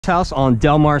house on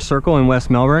Del Mar Circle in West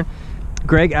Melbourne.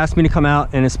 Greg asked me to come out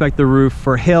and inspect the roof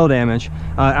for hail damage.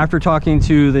 After talking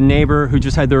to the neighbor who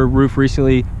just had their roof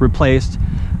recently replaced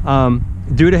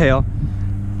due to hail,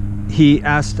 he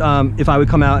asked if I would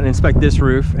come out and inspect this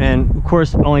roof, and of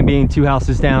course, only being 2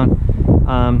 houses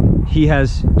down, he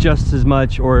has just as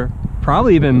much or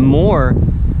probably even more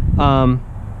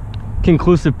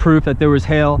conclusive proof that there was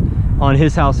hail on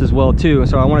his house as well too.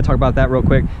 So I want to talk about that real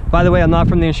quick. By the way, I'm not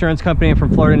from the insurance company. I'm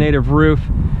from Florida Native Roof.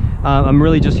 I'm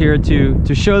really just here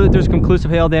to show that there's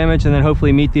conclusive hail damage, and then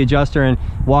hopefully meet the adjuster and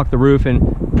walk the roof, and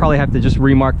probably have to just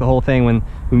remark the whole thing when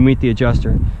we meet the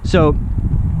adjuster. So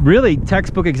really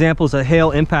textbook examples of hail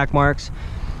impact marks.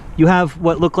 You have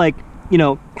what look like, you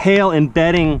know, hail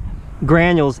embedding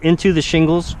granules into the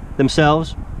shingles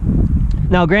themselves.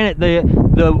 Now granted, the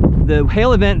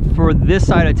hail event for this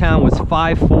side of town was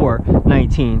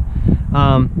 5/4/19.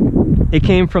 It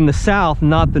came from the south,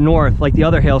 not the north, like the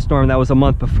other hailstorm that was a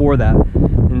month before that.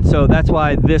 And so that's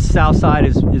why this south side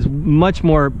is much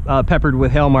more peppered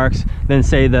with hail marks than,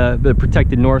 say, the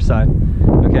protected north side.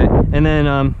 Okay, and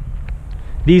then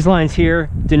these lines here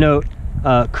denote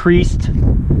creased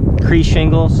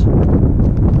shingles.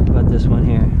 What about this one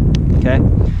here? Okay,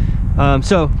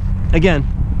 so again,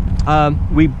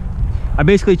 I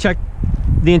basically checked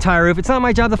the entire roof. It's not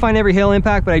my job to find every hail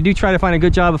impact, but I do try to find a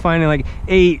good job of finding like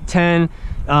 8, 10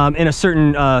 in a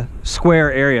certain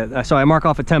square area. So I mark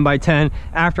off a 10 by 10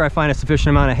 after I find a sufficient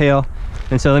amount of hail.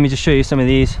 And so let me just show you some of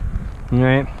these. All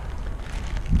right,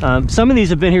 some of these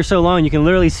have been here so long you can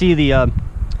literally see the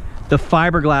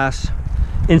fiberglass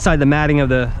inside the matting of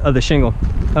the shingle.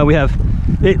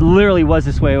 It literally was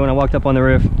this way when I walked up on the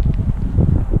roof.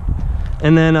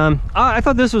 And then I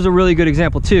thought this was a really good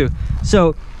example too.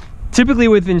 So typically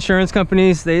with insurance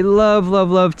companies, they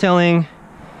love telling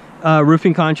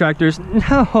roofing contractors,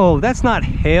 no, that's not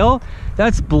hail,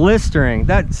 that's blistering.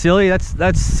 That's silly,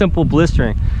 that's simple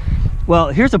blistering. Well,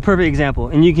 here's a perfect example,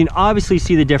 and you can obviously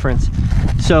see the difference.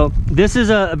 So this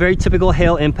is a very typical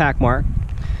hail impact mark,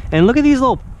 and look at these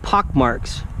little pock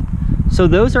marks. So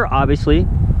those are obviously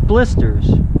blisters,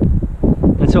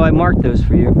 and so I marked those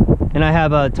for you. And I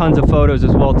have tons of photos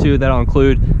as well too that I'll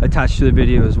include attached to the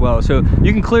video as well. So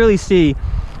you can clearly see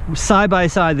side by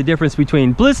side the difference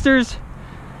between blisters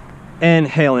and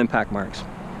hail impact marks.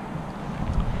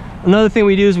 Another thing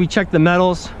we do is we check the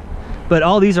metals, but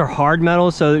all these are hard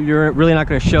metals, so you're really not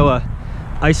going to show a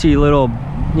icy little,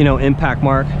 you know, impact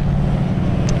mark.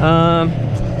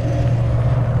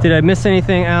 Did I miss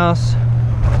anything else?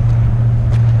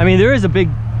 I mean, there is a big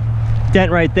dent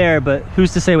right there, but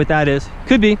who's to say what that is?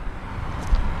 Could be.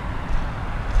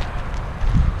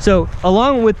 So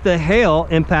along with the hail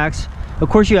impacts, of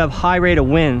course, you have high rate of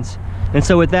winds. And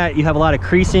so with that, you have a lot of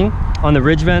creasing on the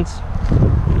ridge vents,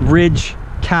 ridge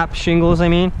cap shingles, I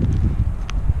mean.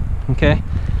 Okay.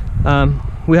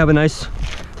 We have a nice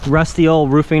rusty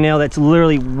old roofing nail that's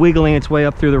literally wiggling its way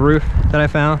up through the roof that I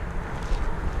found.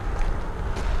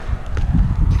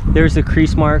 There's the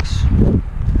crease marks.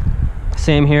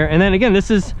 Same here. And then again,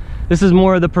 this is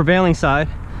more of the prevailing side.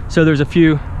 So there's a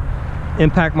few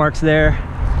impact marks there.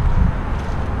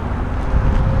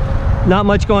 Not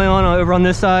much going on over on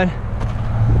this side.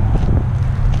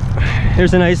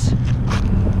 Here's a nice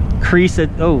crease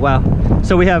that, oh wow.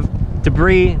 So we have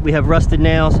debris, we have rusted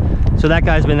nails. So that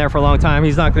guy's been there for a long time.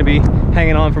 He's not going to be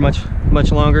hanging on for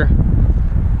much longer.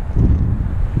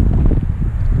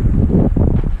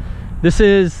 This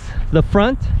is the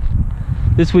front.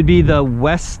 This would be the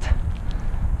west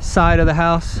side of the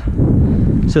house.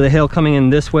 So the hail coming in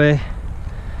this way.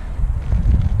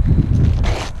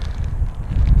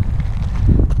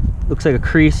 Looks like a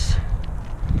crease.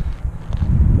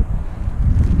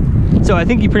 So I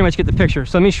think you pretty much get the picture.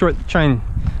 So let me try and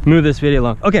move this video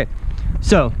along. Okay,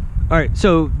 so, all right,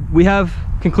 so we have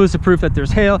conclusive proof that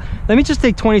there's hail. Let me just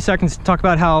take 20 seconds to talk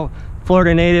about how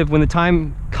Florida Native, when the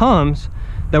time comes,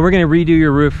 that we're gonna redo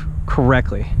your roof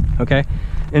correctly, okay?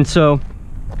 And so,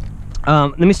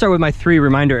 let me start with my 3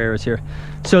 reminder errors here.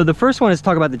 So the first one is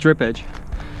talk about the drip edge.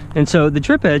 And so the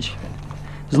drip edge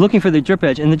is looking for the drip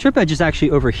edge, and the drip edge is actually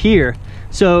over here.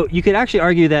 So you could actually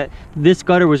argue that this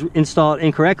gutter was installed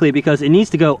incorrectly because it needs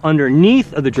to go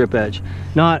underneath of the drip edge,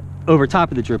 not over top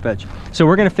of the drip edge. So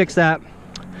we're gonna fix that.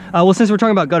 Well, since we're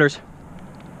talking about gutters,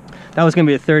 that was gonna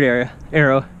be a third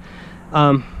arrow.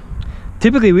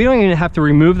 Typically, we don't even have to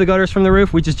remove the gutters from the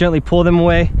roof. We just gently pull them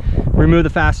away, remove the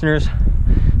fasteners,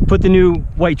 put the new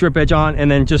white drip edge on,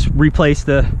 and then just replace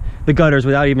the gutters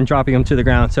without even dropping them to the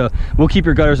ground. So we'll keep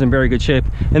your gutters in very good shape.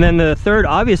 And then the third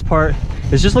obvious part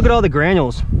is just look at all the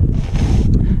granules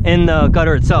in the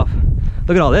gutter itself.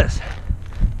 Look at all this.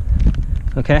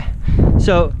 Okay,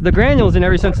 so the granules in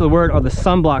every sense of the word are the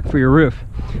sunblock for your roof.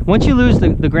 Once you lose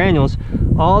the granules,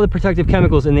 all the protective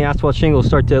chemicals in the asphalt shingles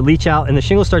start to leach out, and the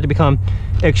shingles start to become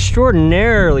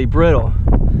extraordinarily brittle,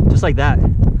 just like that,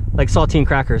 like saltine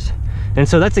crackers. And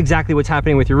so that's exactly what's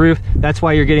happening with your roof. That's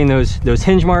why you're getting those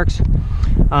hinge marks,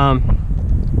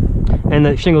 and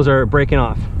the shingles are breaking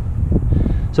off.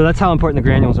 So that's how important the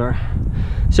granules are.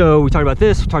 So we talked about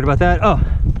this, we talked about that. Oh,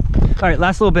 all right,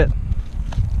 last little bit.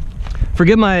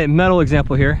 Forgive my metal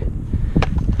example here.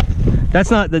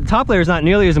 That's not, the top layer is not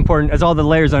nearly as important as all the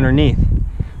layers underneath.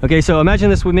 Okay, so imagine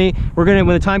this with me. We're gonna,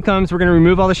 when the time comes, we're gonna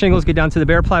remove all the shingles, get down to the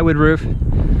bare plywood roof.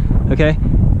 Okay,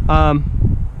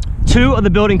 2 of the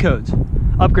building codes,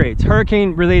 upgrades,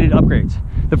 hurricane related upgrades.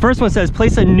 The first one says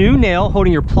place a new nail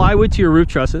holding your plywood to your roof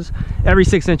trusses every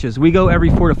 6 inches. We go every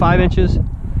 4 to 5 inches.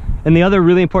 And the other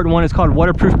really important one is called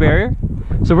waterproof barrier.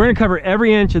 So we're gonna cover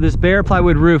every inch of this bare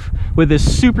plywood roof with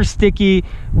this super sticky,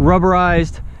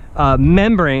 rubberized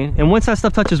membrane. And once that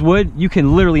stuff touches wood, you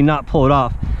can literally not pull it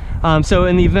off. So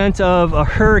in the event of a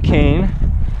hurricane,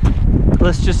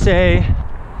 let's just say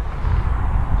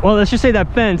that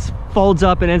fence folds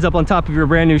up and ends up on top of your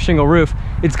brand new shingle roof.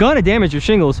 It's gonna damage your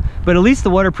shingles, but at least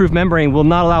the waterproof membrane will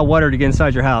not allow water to get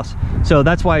inside your house. So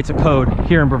that's why it's a code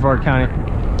here in Brevard County.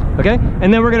 Okay,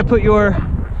 and then we're gonna put your,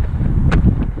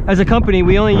 as a company,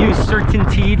 we only use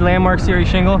CertainTeed Landmark Series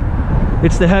shingle.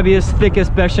 It's the heaviest,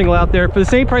 thickest, best shingle out there for the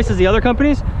same price as the other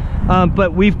companies,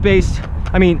 but we've based,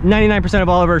 I mean, 99% of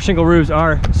all of our shingle roofs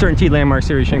are CertainTeed Landmark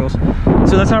Series shingles.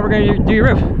 So that's how we're gonna do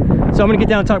your roof. So I'm gonna get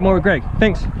down and talk more with Greg.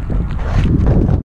 Thanks.